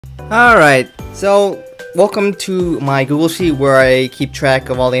Alright, so welcome to my Google Sheet where I keep track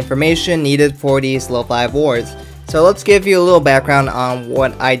of all the information needed for these level 5 wars. So let's give you a little background on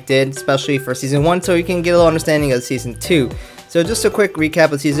what I did, especially for Season 1, so you can get a little understanding of Season 2. So just a quick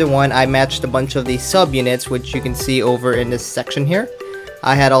recap of Season 1, I matched a bunch of the sub-units, which you can see over in this section here.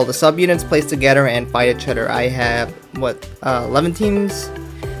 I had all the sub-units placed together and fight each other. I have, 11 teams?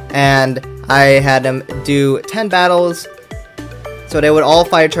 And I had them do 10 battles. So they would all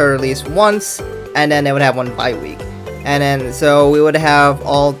fight each other at least once, and then they would have one fight week. And then, so we would have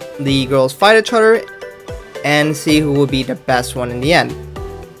all the girls fight each other, and see who would be the best one in the end.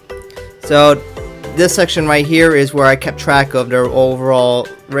 So, this section right here is where I kept track of their overall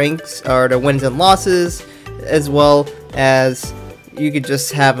ranks, or their wins and losses, as well as you could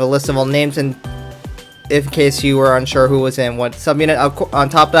just have a list of all names, and in case you were unsure who was in what subunit. On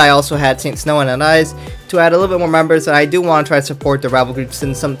top of that, I also had Saint Snow and Eyes to add a little bit more members, and I do want to try to support the rival groups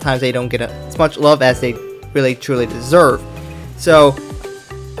since sometimes they don't get as much love as they really truly deserve. So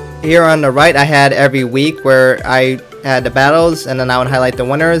here on the right, I had every week where I had the battles, and then I would highlight the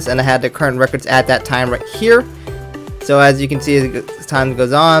winners, and I had the current records at that time right here. So as you can see, as time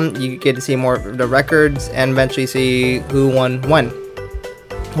goes on, you get to see more of the records and eventually see who won when.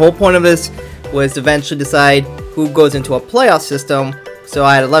 The whole point of this was to eventually decide who goes into a playoff system. So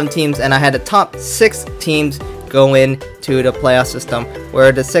I had 11 teams, and I had the top 6 teams go into the playoff system,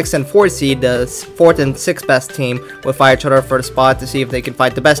 where the 6th and 4th seed, the 4th and 6th best team, would fight each other for the spot to see if they could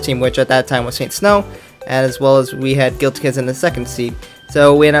fight the best team, which at that time was Saint Snow, and as well as we had Guilty Kids in the 2nd seed.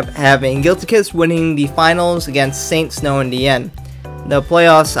 So we ended up having Guilty Kids winning the finals against Saint Snow in the end. The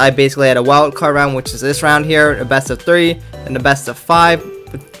playoffs, I basically had a wild card round, which is this round here, a best of 3, and the best of 5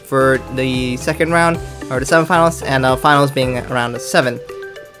 for the second round, or the semifinals, and the finals being around the 7.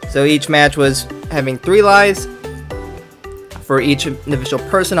 So each match was having 3 lives for each individual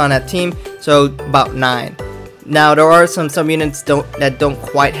person on that team, so about 9. Now there are some subunits that don't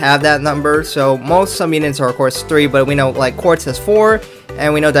quite have that number, so most subunits are of course 3, but we know like Quartz has 4,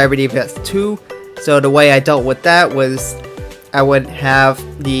 and we know Diabetes has 2. So the way I dealt with that was I would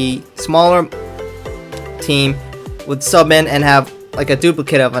have the smaller team would sub in and have like a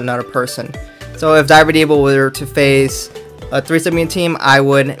duplicate of another person. So if Diabetes were to face a 3 subunit team, I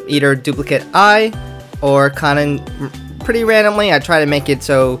would either duplicate I or Kanan pretty randomly. I try to make it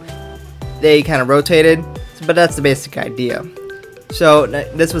so they kind of rotated, but that's the basic idea. So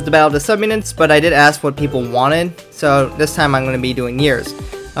this was the battle of the subunits, but I did ask what people wanted, so this time I'm going to be doing years.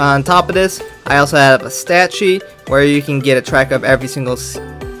 On top of this, I also have a stat sheet where you can get a track of every single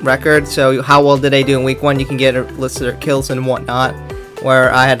record. So how well did they do in week 1? You can get a list of their kills and whatnot,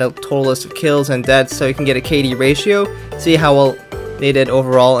 where I had a total list of kills and deaths, so you can get a KD ratio, see how well they did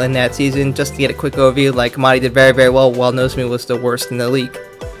overall in that season. Just to get a quick overview, like Madi did very well, while Nozomi was the worst in the league.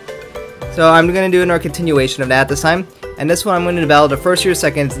 So I'm going to do another continuation of that this time, and this one I'm going to develop the first year,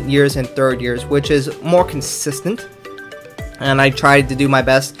 second years, and third years, which is more consistent, and I tried to do my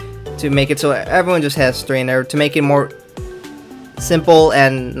best to make it so everyone just has 3 in there, to make it more simple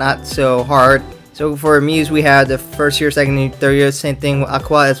and not so hard. So for Muse, we have the first year, second year, third year, same thing with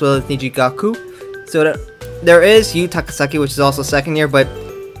Aqua, as well as NijiGaku. So there is Yu Takasaki, which is also second year, but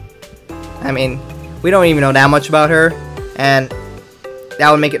I mean, we don't even know that much about her, and that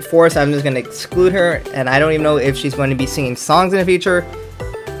would make it 4, so I'm just going to exclude her, and I don't even know if she's going to be singing songs in the future,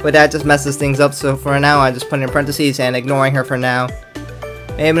 but that just messes things up. So for now, I just put it in parentheses and ignoring her for now.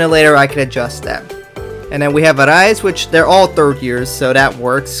 Maybe later I could adjust that. And then we have Arise, which they're all 3rd years, so that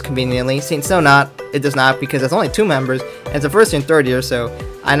works conveniently. Saint Snow it does not, because it's only 2 members, and it's the 1st and 3rd year, so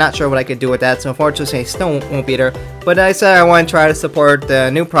I'm not sure what I could do with that, so unfortunately Saint Snow won't be there. But I said I want to try to support the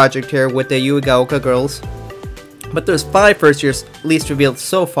new project here with the NijiGaku girls. But there's 5 first years at least revealed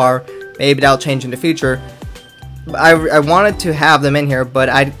so far. Maybe that'll change in the future. I wanted to have them in here, but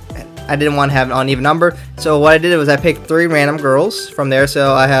I didn't want to have an uneven number, so what I did was I picked 3 random girls from there.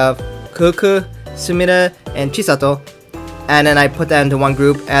 So I have Kuku, Sumida, and Chisato, and then I put that into one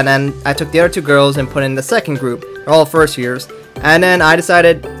group, and then I took the other 2 girls and put in the second group. They're all first years, and then I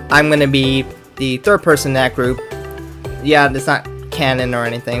decided I'm going to be the 3rd person in that group. Yeah, it's not canon or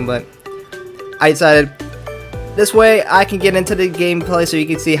anything, but I decided this way I can get into the gameplay so you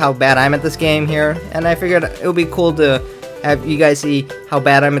can see how bad I'm at this game here, and I figured it would be cool to have you guys see how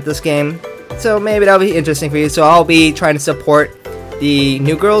bad I'm at this game. So maybe that'll be interesting for you. So I'll be trying to support the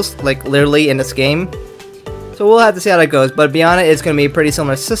new girls, like literally in this game. So we'll have to see how that goes, but beyond it, it's going to be a pretty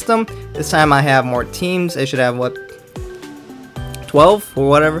similar system. This time I have more teams. I should have, what, 12 or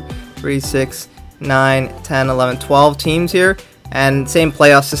whatever? 3, 6, 9, 10, 11, 12 teams here. And same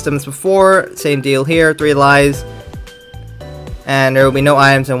playoff system as before. Same deal here, 3 lives. and there will be no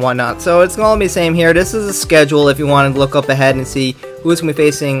items and whatnot. So it's going to be the same here. This is a schedule if you want to look up ahead and see who's going to be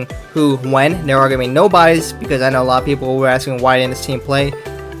facing who when. There are going to be no buys, because I know a lot of people were asking why didn't this team play,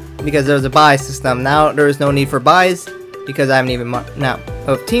 because there's a buy system. Now there's no need for buys because I haven't even now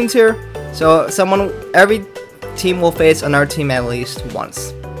of teams here. So every team will face another team at least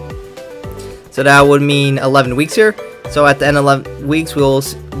once. So that would mean 11 weeks here. So at the end of 11 weeks, we'll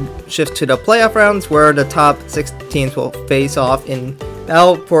shift to the playoff rounds, where the top 6 teams will face off in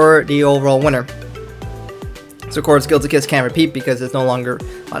battle for the overall winner. So of course, Guilty Kiss can't repeat because it's no longer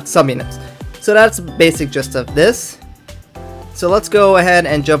sub-units. So that's the basic gist of this. So let's go ahead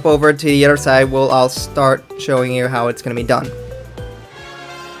and jump over to the other side. I'll start showing you how it's going to be done.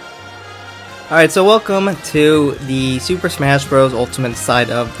 Alright, so welcome to the Super Smash Bros. Ultimate side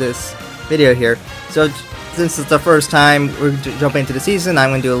of this video here. So since it's the first time we're jumping into the season, I'm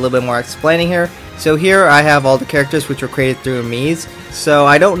going to do a little bit more explaining here. So here I have all the characters which were created through Mii's. So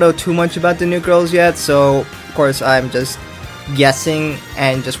I don't know too much about the new girls yet, so of course I'm just guessing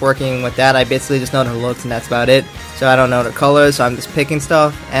and just working with that. I basically just know their looks and that's about it. So I don't know their colors, so I'm just picking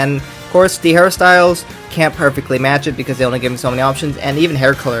stuff. And of course the hairstyles can't perfectly match it because they only give me so many options, and even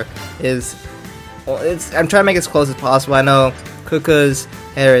hair color is, well, I'm trying to make it as close as possible. I know Kuka's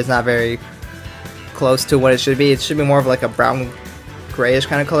hair is not very close to what it should be. It should be more of like a brown grayish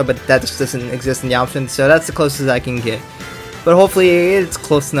kind of color, but that just doesn't exist in the options, so that's the closest I can get. But hopefully it's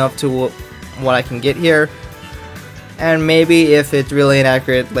close enough to what I can get here. And maybe if it's really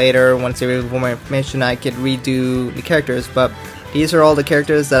inaccurate later, once I read more information, I could redo the characters. But these are all the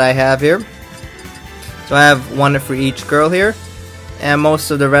characters that I have here. So I have one for each girl here, and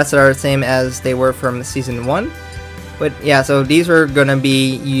most of the rest are the same as they were from Season 1. But yeah, so these are going to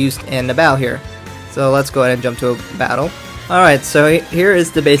be used in the battle here. So let's go ahead and jump to a battle. Alright, so here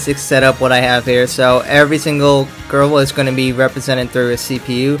is the basic setup, what I have here. So every single girl is going to be represented through a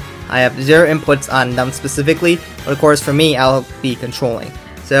CPU. I have 0 inputs on them specifically, but of course for me, I'll be controlling.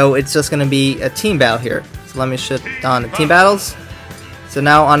 So it's just going to be a team battle here. So let me shift on the team battles. So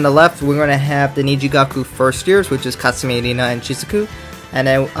now on the left, we're going to have the NijiGaku first years, which is Kasumi, Rina, and Shizuku. And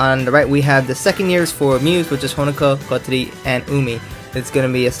then on the right, we have the second years for Muse, which is Honoka, Kotori, and Umi. It's going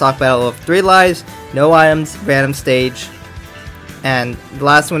to be a stock battle of 3 lives, no items, random stage, and the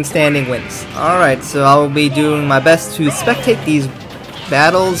last one standing wins. Alright, so I will be doing my best to spectate these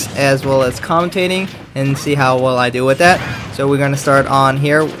battles as well as commentating and see how well I do with that. So we're going to start on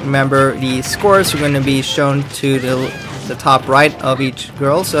here. Remember, the scores are going to be shown to the top right of each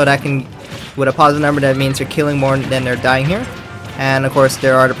girl, so that can, with a positive number, that means they're killing more than they're dying here. And of course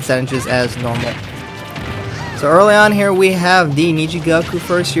there are the percentages as normal. So early on here we have the NijiGaku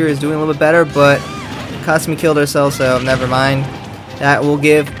first year is doing a little bit better, but Kasumi killed herself, so never mind. That will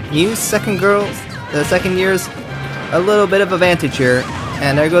give you second years a little bit of advantage here.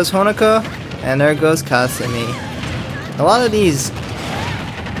 And there goes Honoka, and there goes Kasumi. A lot of these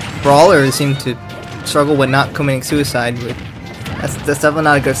brawlers seem to struggle with not committing suicide. That's definitely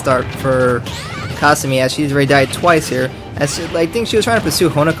not a good start for Kasumi, as she's already died twice here. I think she was trying to pursue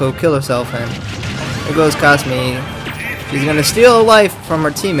Honoka, kill herself, and there goes Kasumi. She's gonna steal a life from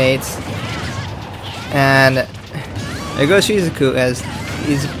her teammates. And there goes Shizuku, as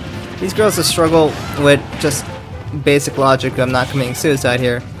these girls will struggle with just basic logic of not committing suicide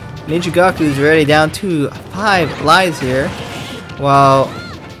here. NijiGaku is already down to 5 lives here, while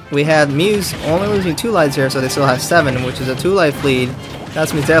we have Muse only losing 2 lives here, so they still have 7, which is a 2-life lead.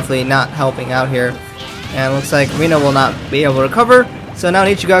 Kasumi's definitely not helping out here, and it looks like Rina will not be able to recover. So now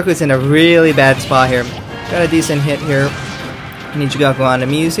NijiGaku is in a really bad spot here. Got a decent hit here. NijiGaku on the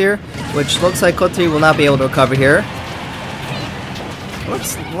Muse here, which looks like Kotori will not be able to recover here.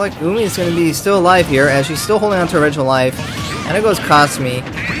 Looks like Umi is going to be still alive here, as she's still holding on to her original life. And there goes Kasumi,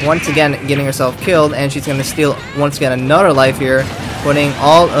 once again getting herself killed, and she's going to steal once again another life here, putting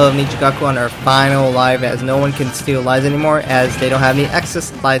all of NijiGaku on her final life, as no one can steal lives anymore, as they don't have any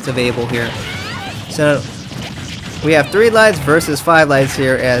excess lives available here. So we have 3 lives versus 5 lives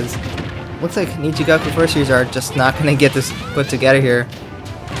here, as looks like NijiGaku first years are just not going to get this put together here.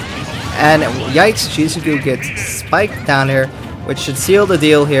 And yikes, Shizuku gets spiked down here, which should seal the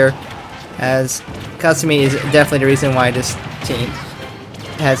deal here, as Kasumi is definitely the reason why this team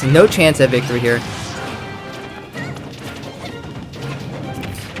has no chance at victory here.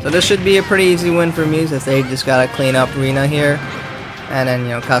 So this should be a pretty easy win for Muse, as they just gotta clean up Rina here. And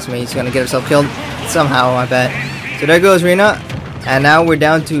then, Kasumi is gonna get herself killed somehow, I bet. So there goes Rina. And now we're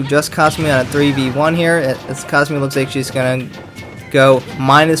down to just Kasumi on a 3v1 here. As Kasumi looks like she's gonna go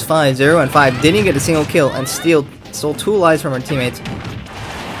 -5, 0, and 5. Didn't get a single kill and stole 2 lives from her teammates.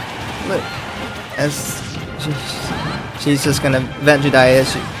 Look, as she's just gonna eventually die.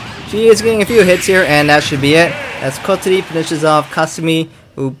 She is getting a few hits here, and that should be it. As Kotori finishes off Kasumi,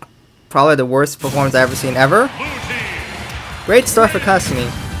 who probably the worst performance I've ever seen ever. Great start for Kasumi.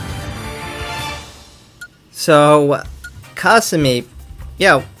 So, Kasumi,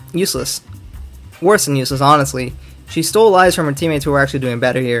 yeah, useless. Worse than useless, honestly. She stole lives from her teammates who were actually doing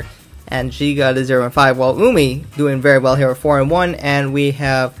better here. And she got a 0-5, while Umi doing very well here with 4-1, and we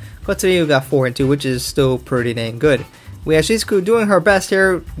have Kotori who got 4-2, which is still pretty dang good. We have Shizuku doing her best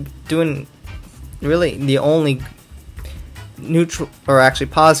here, doing really the only neutral, or actually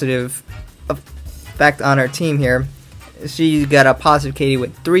positive effect on her team here. She got a positive KD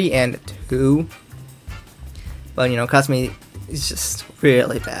with 3 and 2. But, you know, Kasumi is just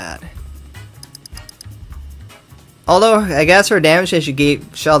really bad. Although, I guess her damage that she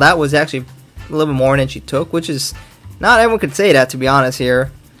shelled out was actually a little bit more than she took, which is, not everyone could say that, to be honest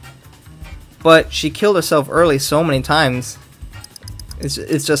here. But she killed herself early so many times.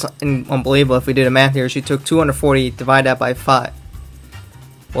 It's just unbelievable. If we did a math here, she took 240, divide that by 5.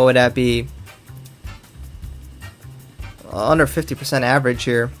 What would that be? Under 50% average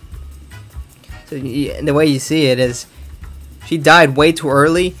here. So the way you see it is, she died way too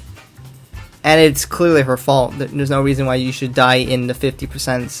early, and it's clearly her fault. There's no reason why you should die in the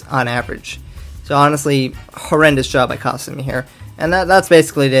 50% on average. So honestly, horrendous job by Kasumi here. And that's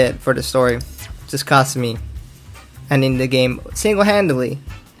basically it for the story. Just Kasumi ending the game single-handedly.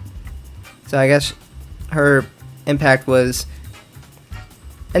 So I guess her impact was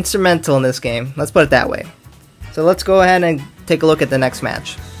instrumental in this game. Let's put it that way. So let's go ahead and take a look at the next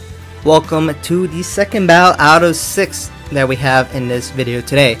match. Welcome to the second battle out of 6 that we have in this video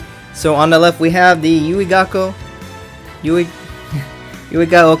today. So on the left we have the Yuigaoka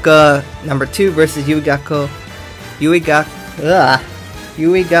number 2 versus Yuigaoka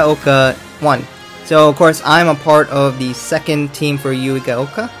 1. So of course I'm a part of the second team for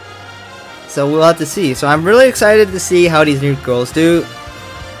Yuigaoka. So we'll have to see. So I'm really excited to see how these new girls do,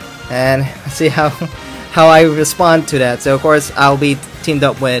 and see how I respond to that. So of course I'll be teamed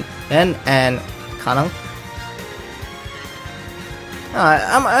up with Ben and Kanan.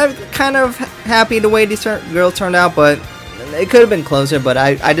 I'm kind of happy the way these girls turned out, but it could have been closer, but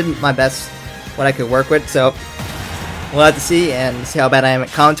I did my best what I could work with. So we'll have to see, and see how bad I am at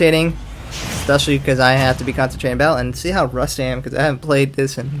commentating, especially because I have to be concentrating about, and see how rusty I am because I haven't played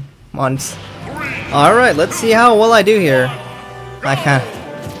this in months. Alright, let's see how well I do here. I kind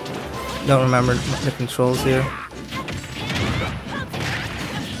of don't remember the controls here.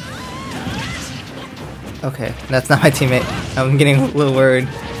 Okay, that's not my teammate. I'm getting a little worried.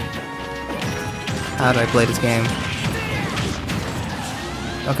 How do I play this game?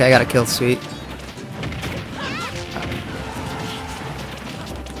 Okay, I got a kill, sweet.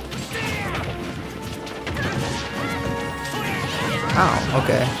 Ow,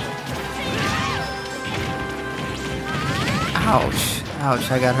 okay. Ouch.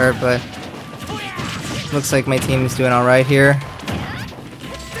 Ouch, I got hurt, but looks like my team is doing alright here.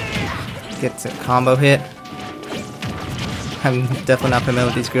 Gets a combo hit. I'm definitely not familiar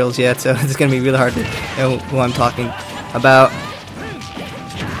with these girls yet, so it's gonna be really hard to know who I'm talking about.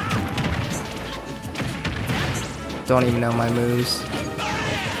 Don't even know my moves.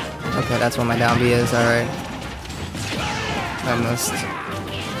 Okay, that's what my down B is, alright. I missed.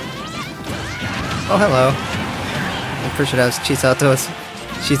 Oh, hello. I'm pretty sure that was Chisato.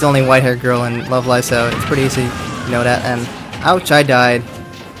 She's the only white haired girl in Love Live, so it's pretty easy to know that. And ouch, I died.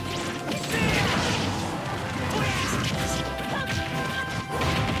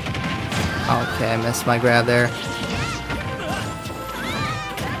 Okay, I missed my grab there.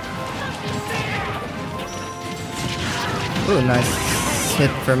 Ooh, nice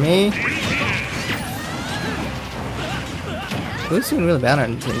hit for me. Who's doing really bad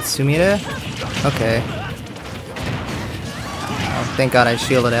on Sumida? Okay. Oh, thank God I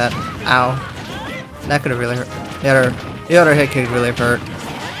shielded that. Ow. That could have really hurt. The other hit could really have hurt.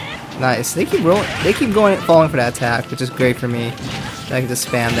 Nice. They keep rolling. They keep falling for that attack, which is great for me. I can just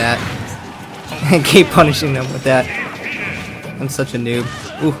spam that and keep punishing them with that. I'm such a noob.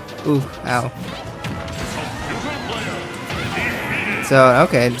 Ooh, ow. So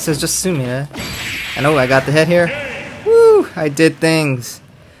okay, this is just Sumida. I know I got the hit here. Woo! I did things.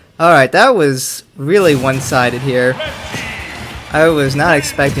 Alright, that was really one-sided here. I was not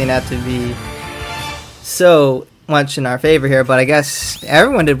expecting that to be so much in our favor here, but I guess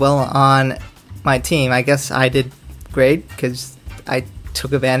everyone did well on my team. I guess I did great because I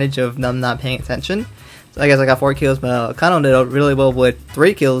took advantage of them not paying attention. So I guess I got 4 kills, but Kanan did really well with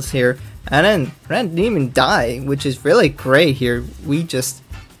 3 kills here. And then Ren didn't even die, which is really great here. We just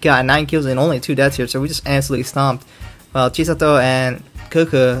got 9 kills and only 2 deaths here, so we just absolutely stomped well, Chisato and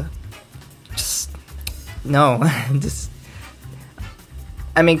Kuku, just no, just.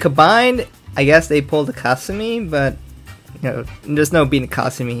 I mean, combined, I guess they pulled a Kasumi, but you know, there's no beating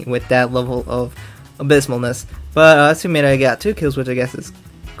Kasumi with that level of abysmalness. But Sumida got 2 kills, which I guess is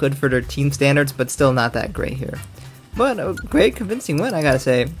good for their team standards, but still not that great here. But a great convincing win, I gotta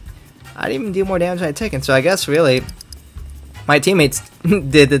say. I didn't even do more damage than I taken, so I guess really my teammates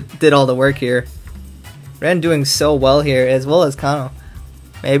did all the work here. Ren doing so well here, as well as Kano.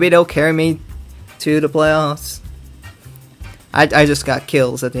 Maybe they'll carry me to the playoffs. I just got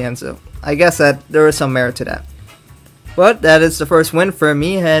kills at the end, so I guess that there is some merit to that. But that is the first win for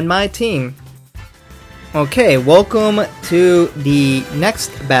me and my team. Okay, welcome to the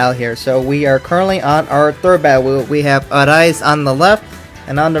next battle here. So we are currently on our 3rd battle. We have Arise on the left,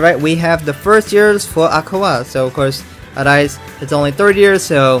 and on the right we have the first years for Aqours. So of course Arise is only 3rd years,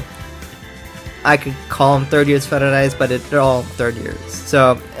 so I could call them 3rd years for Arise, but they're all 3rd years.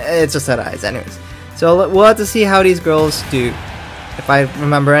 So it's just Arise anyways. So we'll have to see how these girls do. If I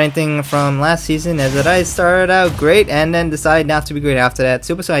remember anything from last season, is that I started out great and then decided not to be great after that.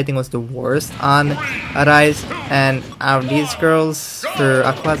 Tsubasa I think was the worst on Arise, and out of these girls for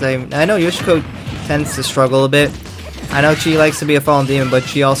Aqours, I know Yoshiko tends to struggle a bit. I know she likes to be a fallen demon, but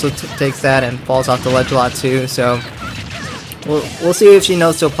she also takes that and falls off the ledge a lot too. So we'll see if she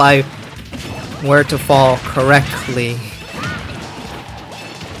knows to apply where to fall correctly.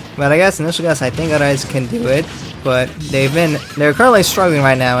 But I guess initial guess, I think Arise can do it, but they're currently struggling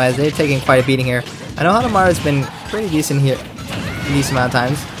right now as they're taking quite a beating here. I know Hanamaru's been pretty decent here, a decent amount of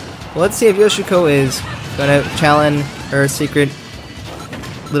times. Well, let's see if Yoshiko is gonna challenge her secret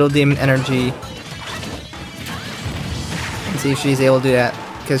little demon energy and see if she's able to do that,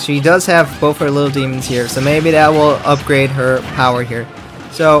 because she does have both her little demons here, so maybe that will upgrade her power here.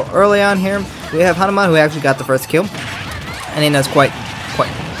 So early on here, we have Hanamaru who actually got the first kill, and Rena's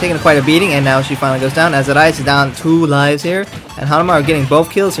taking quite a beating, and now she finally goes down as Arise is down 2 lives here, and Hanamaru getting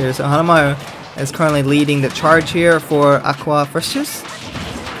both kills here. So Hanamaru is currently leading the charge here for Aqours versus.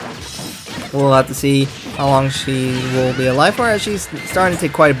 We'll have to see how long she will be alive for, as she's starting to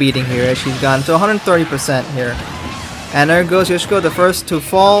take quite a beating here as she's gotten to 130% here. And there goes Yoshiko, the first to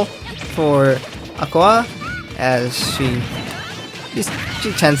fall for Aqours, as she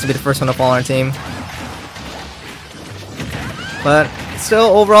tends to be the first one to fall on her team. But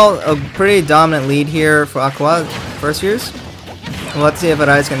still, overall, a pretty dominant lead here for Aqours first years. Let's see if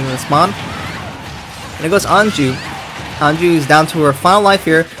Arise can respond. And it goes Anju. Anju is down to her final life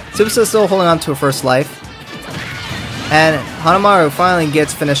here. Tsubasa still holding on to her first life. And Hanamaru finally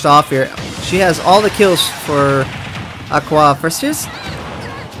gets finished off here. She has all the kills for Aqours first years.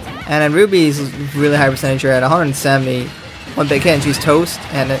 And then Ruby's really high percentage here at 170. One big hit and she's toast.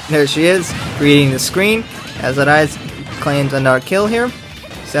 And there she is, reading the screen as Arise claims another kill here.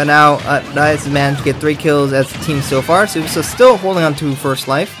 So now Arise has managed to get 3 kills as a team so far. So still holding on to first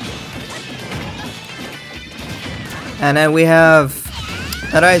life. And then we have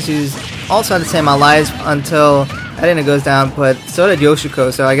Arise, who's also had the same amount of lives until Erena goes down, but so did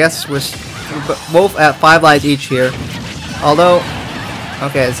Yoshiko. So I guess we're both at 5 lives each here. Although,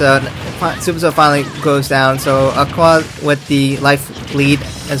 okay, so Tsubasa finally goes down. So Aqours with the life lead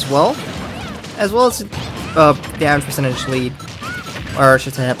as well as damage percentage lead, or I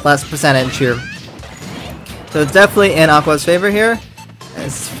should say less percentage here. So it's definitely in Aqours' favor here,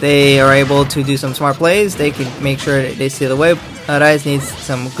 as they are able to do some smart plays. They can make sure they steal away. Arise needs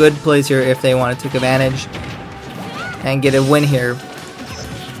some good plays here if they want to take advantage and get a win here,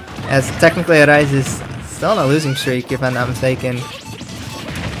 as technically Arise is still on a losing streak if I'm not mistaken.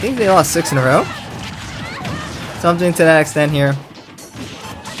 I think they lost 6 in a row, something to that extent here.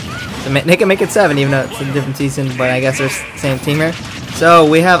 So they can make it 7 even though it's a different season, but I guess they're the same team here. So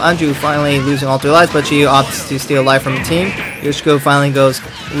we have Anju finally losing all 3 lives, but she opts to steal life from the team. Yoshiko finally goes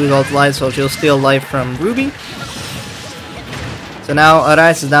lose all 3 lives, so she'll steal life from Ruby. So now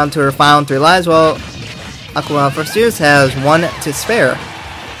Arise is down to her final 3 lives, while Aqours first years has 1 to spare.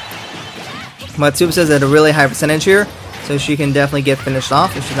 But Tsubasa is at a really high percentage here, so she can definitely get finished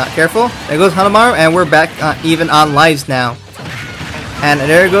off if she's not careful. There goes Hanamaru, and we're back even on lives now. And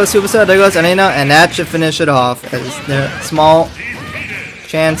there goes Tsubasa, there goes Erena, and that should finish it off. As the small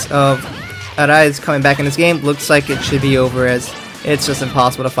chance of Arise coming back in this game looks like it should be over, as it's just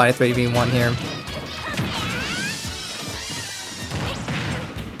impossible to fight a 3v1 here.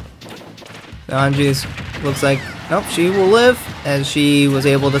 So Anju looks like, nope, she will live, as she was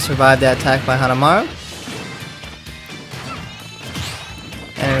able to survive that attack by Hanamaru.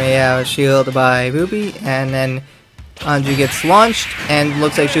 And we have a shield by Ruby, and then Anju gets launched, and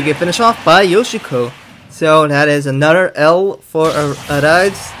looks like she'll get finished off by Yoshiko. So that is another L for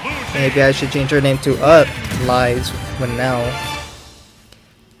Arise. Maybe I should change her name to Lies when now.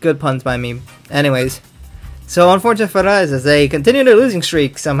 Good puns by me. Anyways, so unfortunate for Arise as they continue their losing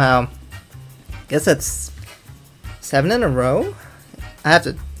streak somehow. Guess that's 7 in a row? I have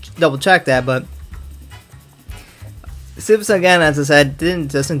to double check that, but Tsubasa again, as I said,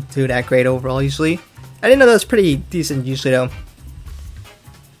 doesn't do that great overall usually. I didn't know that was pretty decent usually though.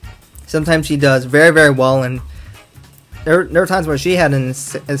 Sometimes she does very, very well, and there are times where she had an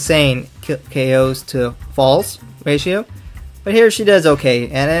insane KOs to falls ratio. But here she does okay.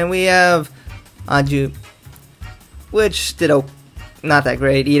 And then we have Anju, which did not that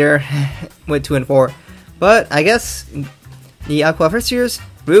great either, with 2 and 4. But I guess the Aqua first years,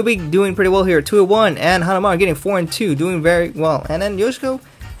 Ruby doing pretty well here, 2 and 1, and Hanamaru getting 4 and 2, doing very well. And then Yoshiko,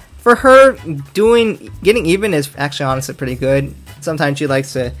 for her, getting even is actually honestly pretty good. Sometimes she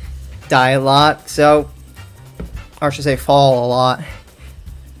likes to die a lot, so, or I should say fall a lot.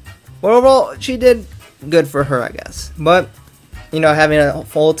 But overall, she did good for her, I guess. But, you know, having a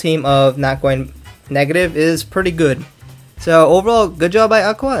full team of not going negative is pretty good. So overall, good job by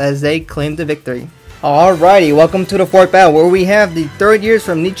Aqours as they claim the victory. Alrighty, welcome to the 4th battle where we have the 3rd years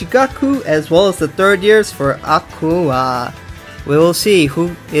from NijiGaku as well as the 3rd years for Aqours. We will see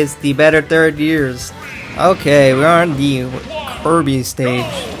who is the better 3rd years. Okay, we're on the Kirby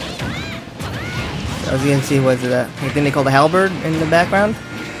stage. As you can see, what is that? I think they call the halberd in the background.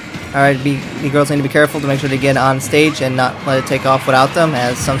 Alright, the girls need to be careful to make sure they get on stage and not let it take off without them,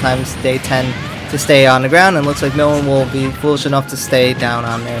 as sometimes they tend to stay on the ground, and looks like no one will be foolish enough to stay down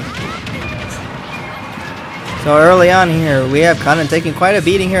on there. So early on here, we have Kanan taking quite a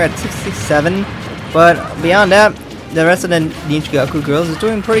beating here at 67, but beyond that, the rest of the NijiGaku girls is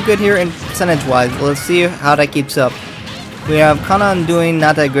doing pretty good here in percentage-wise. Let's see how that keeps up. We have Kanan doing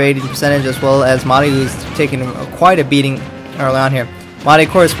not that great in percentage, as well as Mari, who's taking quite a beating early on here. Mari,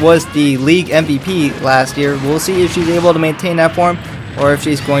 of course, was the league MVP last year. We'll see if she's able to maintain that form, or if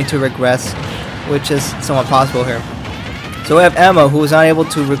she's going to regress, which is somewhat possible here. So we have Emma, who was not able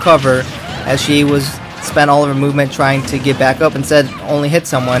to recover, as she spent all of her movement trying to get back up, instead only hit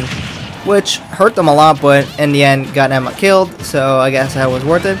someone, which hurt them a lot, but in the end got Emma killed, so I guess that was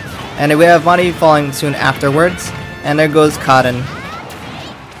worth it. And then we have Mari falling soon afterwards. And there goes Kanan.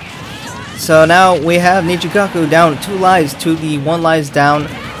 So now we have NijiGaku down 2 lives to the 1 lives down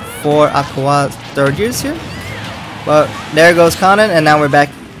for Aqours 3rd years here. But there goes Kanan, and now we're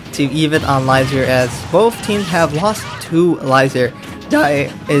back to even on lives here as both teams have lost 2 lives here.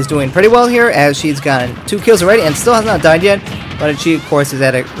 Dai is doing pretty well here as she's gotten 2 kills already and still has not died yet. But she of course is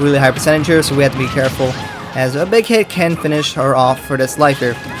at a really high percentage here, so we have to be careful as a big hit can finish her off for this life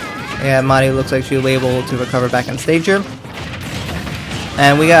here. Yeah, Mari looks like she'll be able to recover back on stage here.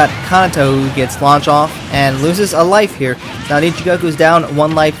 And we got Kanata, who gets launched off and loses a life here. Now NijiGaku's down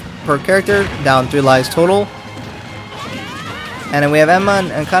 1 life per character, down 3 lives total. And then we have Emma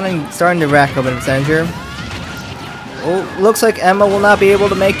and Kanan starting to rack up in percentage here. Oh, looks like Emma will not be able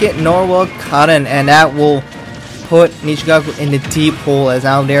to make it, nor will Kanan, and that will put NijiGaku in the deep hole as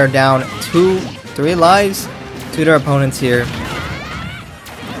now they're down 3 lives to their opponents here.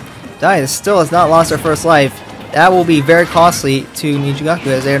 Dai still has not lost her first life. That will be very costly to NijiGaku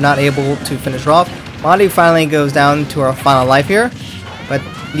as they are not able to finish her off. Mari finally goes down to her final life here, but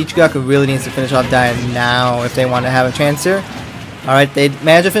NijiGaku really needs to finish off Dai now if they want to have a chance here. Alright, they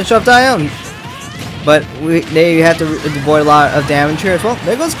managed to finish off Dai, but they have to avoid a lot of damage here as well.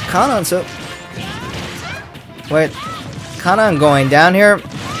 There goes Kanan, so... Wait, Kanan going down here.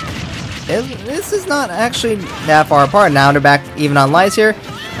 This is not actually that far apart. Now they're back even on lives here.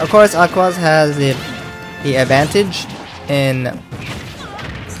 Of course, Aqours has the advantage in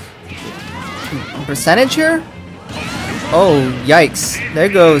percentage here. Oh, yikes. There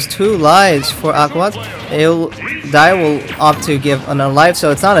goes 2 lives for Aqours. Dai will opt to give another life,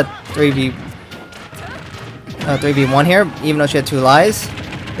 so it's not a 3v1 here, even though she had 2 lives.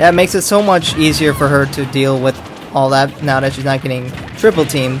 That makes it so much easier for her to deal with all that now that she's not getting triple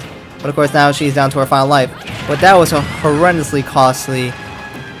teamed. But of course now she's down to her final life. But that was a horrendously costly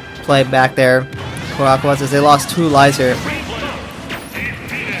play back there for Aqours as they lost 2 lives here.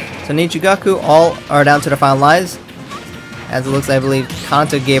 So NijiGaku all are down to their final lives. As it looks, I believe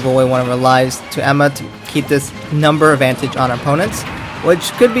Kanata gave away one of her lives to Emma to keep this number advantage on opponents,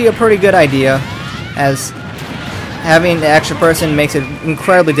 which could be a pretty good idea, as having the extra person makes it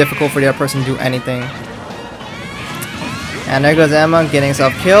incredibly difficult for the other person to do anything. And there goes Emma getting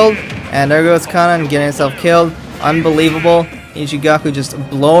herself killed, and there goes Kanan getting herself killed. Unbelievable. NijiGaku just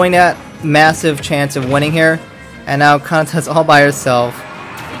blowing that massive chance of winning here, and now Kanata's all by herself.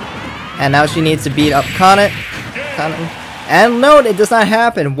 And now she needs to beat up Kanan. And no, it does not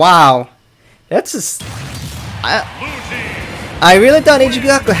happen. Wow. That's just... I really thought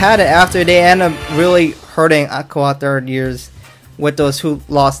NijiGaku had it after they ended up really hurting Aqours third years with those who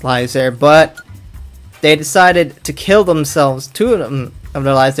lost lives there. But they decided to kill themselves, 2 of them of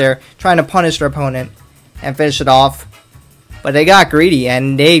their lives there, trying to punish their opponent and finish it off. But they got greedy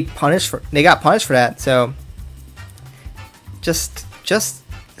and they got punished for that. So just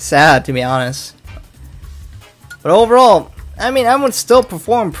sad, to be honest. But overall, I mean, everyone still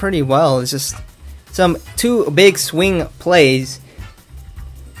performed pretty well. It's just some 2 big swing plays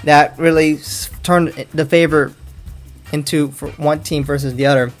that really turned the favor into for one team versus the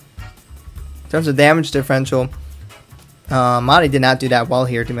other. In terms of damage differential, Mari did not do that well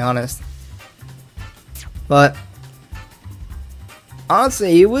here, to be honest. But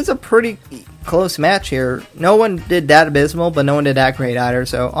honestly, it was a pretty close match here. No one did that abysmal, but no one did that great either.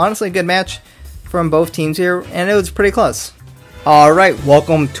 So honestly, good match from both teams here, and it was pretty close. Alright,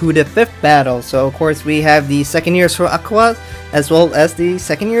 welcome to the 5th battle. So of course we have the second years for Aqours, as well as the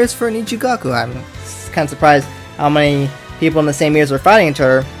second years for NijiGaku. I'm kind of surprised how many people in the same years are fighting each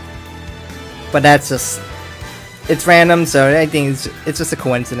other. But that's just... it's random, so I think it's just a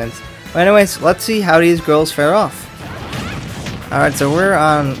coincidence. But anyways, let's see how these girls fare off. Alright, so we're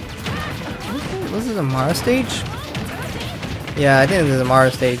on... was it a Mara stage? Yeah, I think this is a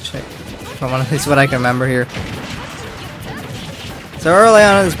Mara stage. At least what I can remember here. So early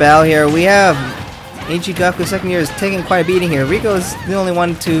on in this battle here, we have NijiGaku second year is taking quite a beating here. Riko is the only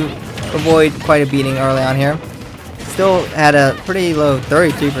one to avoid quite a beating early on here. Still had a pretty low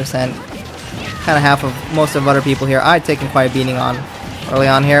 33%. Kind of half of most of other people here. I've taken quite a beating on early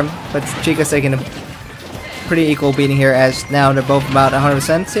on here. But Chika's taking a pretty equal beating here, as now they're both about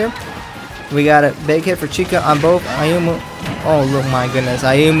 100% here. We got a big hit for Chika on both. Ayumu. Oh, look, my goodness.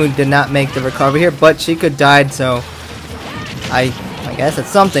 Ayumu did not make the recovery here, but Chika died, so I guess it's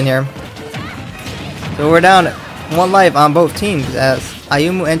something here. So we're down 1 life on both teams, as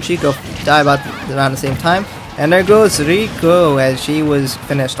Ayumu and Chika die about around the same time. And there goes Riko, as she was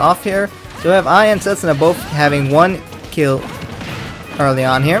finished off here. So we have I and Setsuna both having 1 kill early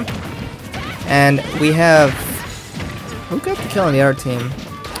on here. And we have... who got the kill on the other team?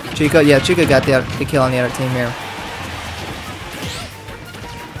 Chika, yeah, Chika got the kill on the other team here.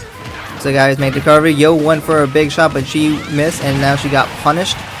 So guys made the recovery. Yo went for a big shot, but she missed, and now she got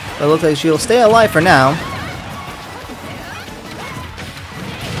punished. But it looks like she'll stay alive for now.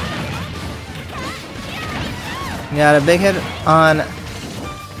 Got a big hit on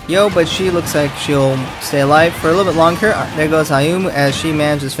Yo, but she looks like she'll stay alive for a little bit longer. There goes Ayumu, as she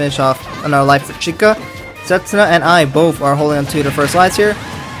manages to finish off another life for Chika. Setsuna and I both are holding on to the first lives here.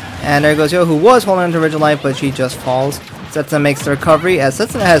 And there goes Yo, who was holding on to original life, but she just falls. Setsuna makes the recovery, as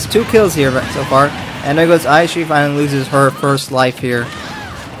Setsuna has 2 kills here so far. And there goes Ai, she finally loses her first life here.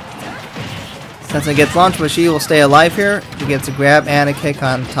 Setsuna gets launched, but she will stay alive here. She gets a grab and a kick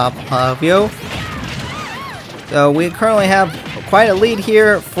on top of Yo. So we currently have quite a lead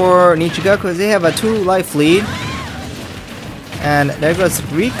here for NijiGaku, as they have a 2 life lead. And there goes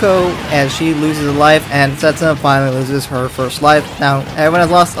Riko, as she loses a life, and Setsuna finally loses her first life. Now, everyone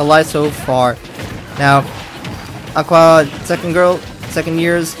has lost a life so far. Now, Aqours second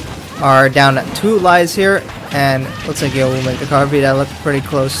years are down at 2 lives here, and looks like Yo will make the recovery. That looked pretty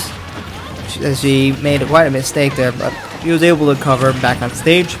close. She made quite a mistake there, but she was able to cover back on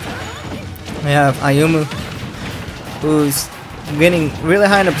stage. We have Ayumu, who's getting really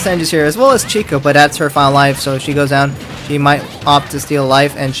high in the percentages here, as well as Chika, but that's her final life, so if she goes down, she might opt to steal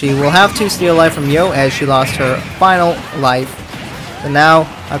life, and she will have to steal life from Yo, as she lost her final life. So now,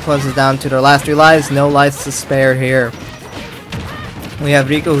 Aqours is down to their last 3 lives, no lives to spare here. We have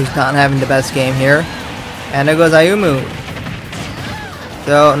Riko, who's not having the best game here. And there goes Ayumu.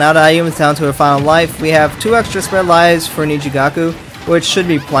 So now that Ayumu's down to her final life, we have 2 extra spare lives for NijiGaku, which should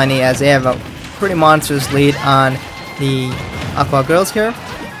be plenty, as they have a pretty monstrous lead on the Aqours girls here.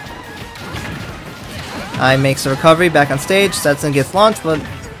 Ai makes a recovery back on stage. Setsuna gets launched, but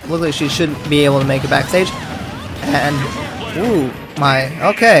looks like she should be able to make it backstage. And ooh,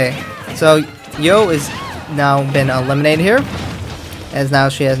 okay. So Yo is now been eliminated here, as now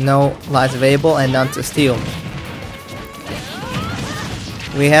she has no lives available and none to steal.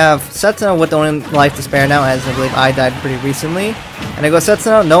 We have Setsuna with only life to spare now, as I believe I died pretty recently. And there goes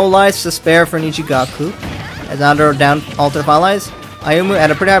Setsuna, no lives to spare for NijiGaku, as now they're down all their final lives. Ayumu at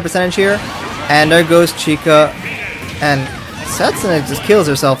a pretty high percentage here, and there goes Chika, and Setsuna just kills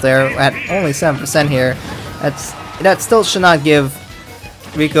herself there at only 7% here. That still should not give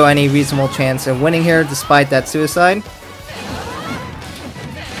Riko any reasonable chance of winning here, despite that suicide.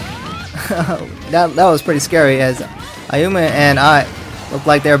 that was pretty scary, as Ayumu and I looked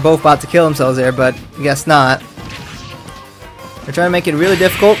like they were both about to kill themselves there, but I guess not. They're trying to make it really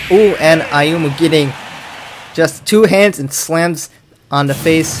difficult. Ooh, and Ayumu getting just 2 hands and slams on the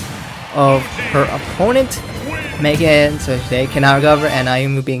face of her opponent, making it so they cannot recover, and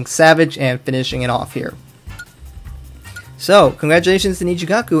Ayumu being savage and finishing it off here. So, congratulations to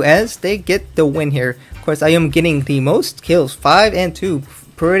NijiGaku as they get the win here. Of course, Ayumu getting the most kills, 5 and 2.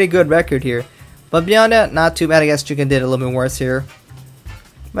 Pretty good record here. But beyond that, not too bad. I guess Chika did a little bit worse here.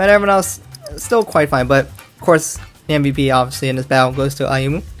 But everyone else, still quite fine. But, of course, the MVP, obviously, in this battle goes to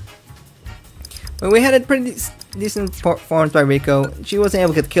Ayumu. But we had a pretty decent performance by Riko. She wasn't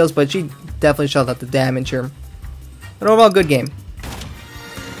able to get the kills, but she definitely shut out the damage here. But overall, good game.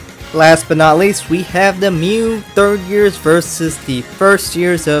 Last but not least, we have the Mew 3rd years versus the 1st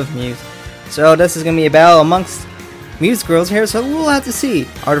years of Mews. So this is going to be a battle amongst Mews girls here, so we'll have to see.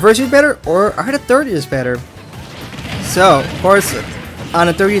 Are the 1st years better, or are the 3rd years better? So, of course, on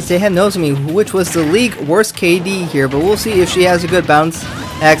the 3rd years they have Nozomi, which was the league worst KD here, but we'll see if she has a good bounce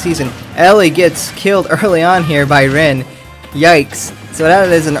next season. Ellie gets killed early on here by Rin. Yikes. So that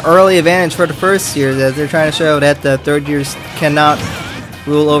is an early advantage for the 1st years, as they're trying to show that the 3rd years cannot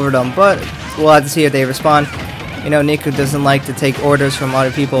rule over them, but we'll have to see if they respond. You know, Nico doesn't like to take orders from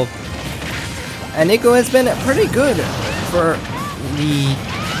other people. And Nico has been pretty good for the...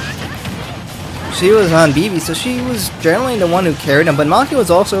 She was on BB, so she was generally the one who carried him, but Maki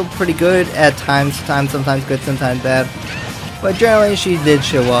was also pretty good at times, sometimes good, sometimes bad. But generally, she did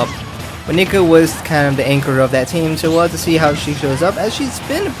show up. But Nico was kind of the anchor of that team, so we'll have to see how she shows up, as she's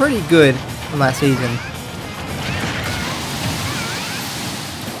been pretty good from last season.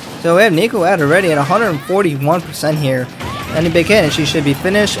 So we have Nico out already at 141% here. And a big hit, and she should be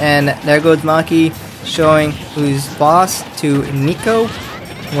finished. And there goes Maki, showing who's boss to Nico.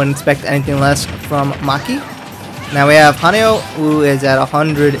 Wouldn't expect anything less from Maki. Now we have Haneo, who is at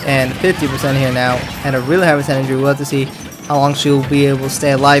 150% here now, and a really high percentage. We'll have to see how long she'll be able to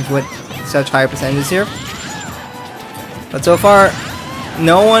stay alive with such high percentages here. But so far,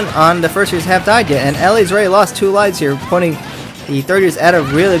 no one on the 1st years have died yet, and Ellie's already lost 2 lives here, putting the 3rd years at a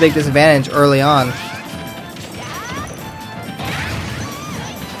really big disadvantage early on.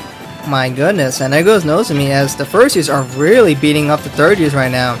 My goodness, and there goes Nozomi, as the 1st years are really beating up the 3rd years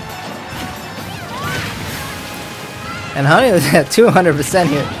right now. And Haneo is at 200%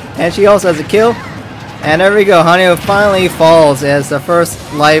 here, and she also has a kill. And there we go, Haneo finally falls, as the first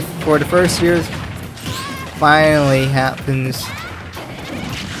life for the 1st years finally happens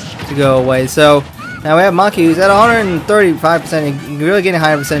to go away. So now we have Maki, who's at 135%, really getting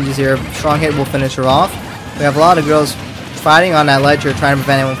higher percentages here. Strong hit will finish her off. We have a lot of girls fighting on that ledge here, trying to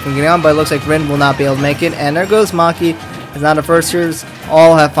prevent anyone from getting on, but it looks like Rin will not be able to make it. And there goes Maki, as now the 1st years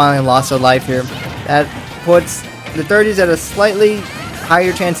all have finally lost their life here. That puts the 30s at a slightly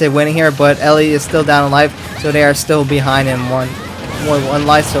higher chance of winning here, but Ellie is still down in life, so they are still behind in one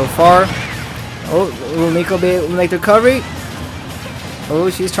life so far. Oh, will Nico be able to make the recovery? Oh,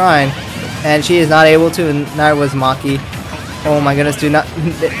 she's trying, and she is not able to, and neither was Maki. Oh my goodness, do not.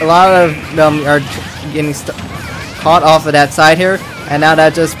 A lot of them are getting caught off of that side here, and now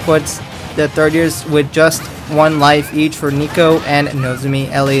that just puts the 3rd years with just 1 life each for Nico and Nozomi.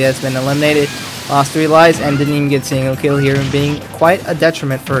 Ellie has been eliminated, lost 3 lives, and didn't even get a single kill here, being quite a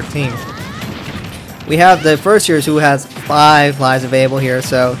detriment for her team. We have the 1st years who has 5 lives available here,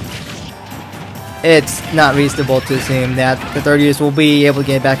 so it's not reasonable to assume that the 3rd years will be able to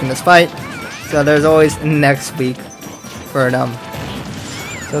get back in this fight. So there's always next week for them.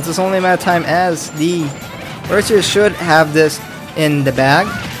 So it's just only a matter of time, as the 1st years should have this in the bag,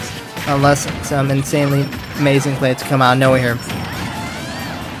 unless some insanely amazing play to come out of nowhere here.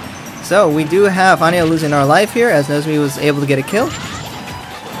 So we do have Haneo losing our life here, as Nozomi was able to get a kill.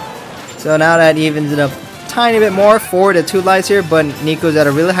 So now that evens it up a tiny bit more for the 2 lives here, but Nico's at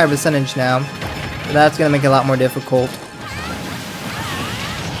a really high percentage now, so that's going to make it a lot more difficult.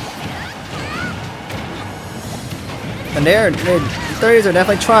 And the 30s are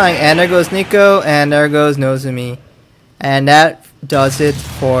definitely trying, and there goes Nico, and there goes Nozomi. And that does it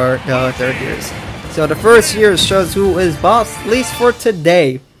for the 3rd years. So the 1st years shows who is boss, at least for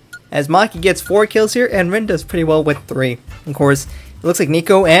today, as Maki gets 4 kills here, and Rin does pretty well with 3. Of course, it looks like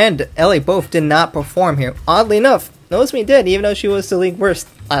Nico and Ellie both did not perform here. Oddly enough, Nozomi did, even though she was the league worst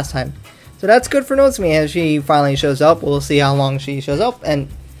last time. So that's good for Nozomi, as she finally shows up. We'll see how long she shows up, and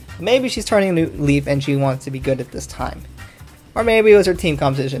maybe she's turning a new leaf and she wants to be good at this time. Or maybe it was her team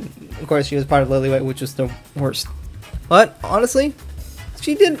composition. Of course, she was part of Lillywhite, which was the worst. But honestly,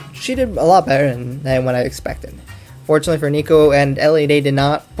 she did a lot better than what I expected. Unfortunately for Nico and Ellie, they did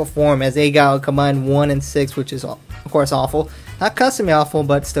not perform as they got a combined 1 and 6, which is of course awful. Not Kasumi awful,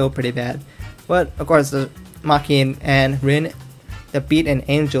 but still pretty bad. But of course the Maki and Rin, the Beat and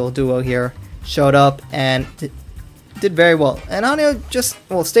Angel duo here, showed up and did very well. And Anya just,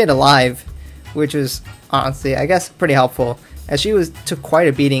 well, stayed alive, which was honestly, I guess, pretty helpful, as she took quite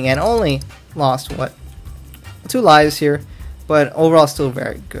a beating and only lost, what, 2 lives here, but overall still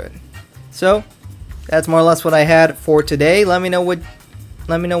very good. So that's more or less what I had for today. Let me know what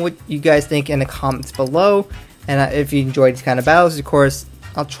you guys think in the comments below, and if you enjoyed these kind of battles. Of course,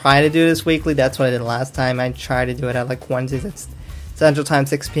 I'll try to do this weekly. That's what I did last time. I tried to do it at like Wednesdays at Central Time,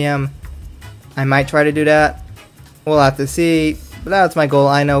 6 p.m. I might try to do that. We'll have to see, but that's my goal.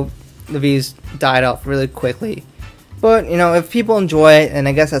 I know the views died off really quickly, but you know, if people enjoy it, and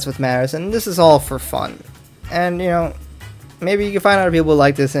I guess that's what matters, and this is all for fun, and you know, maybe you can find other people who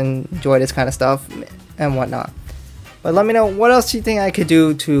like this and enjoy this kind of stuff and whatnot. But let me know what else you think I could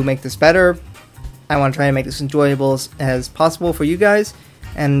do to make this better. I want to try and make this enjoyable as possible for you guys,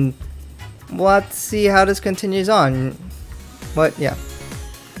 and we'll have to see how this continues on. But yeah,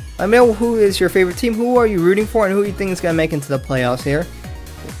 let me know who is your favorite team, who are you rooting for, and who you think is going to make into the playoffs here.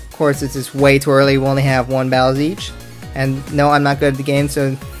 Of course, it's just way too early. We only have 1 battles each, and no, I'm not good at the game,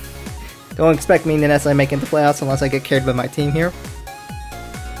 so don't expect me to necessarily make it into playoffs unless I get carried by my team here.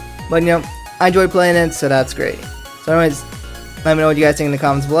 But you know, I enjoy playing it, so that's great. So anyways, let me know what you guys think in the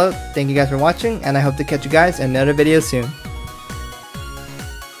comments below. Thank you guys for watching, and I hope to catch you guys in another video soon.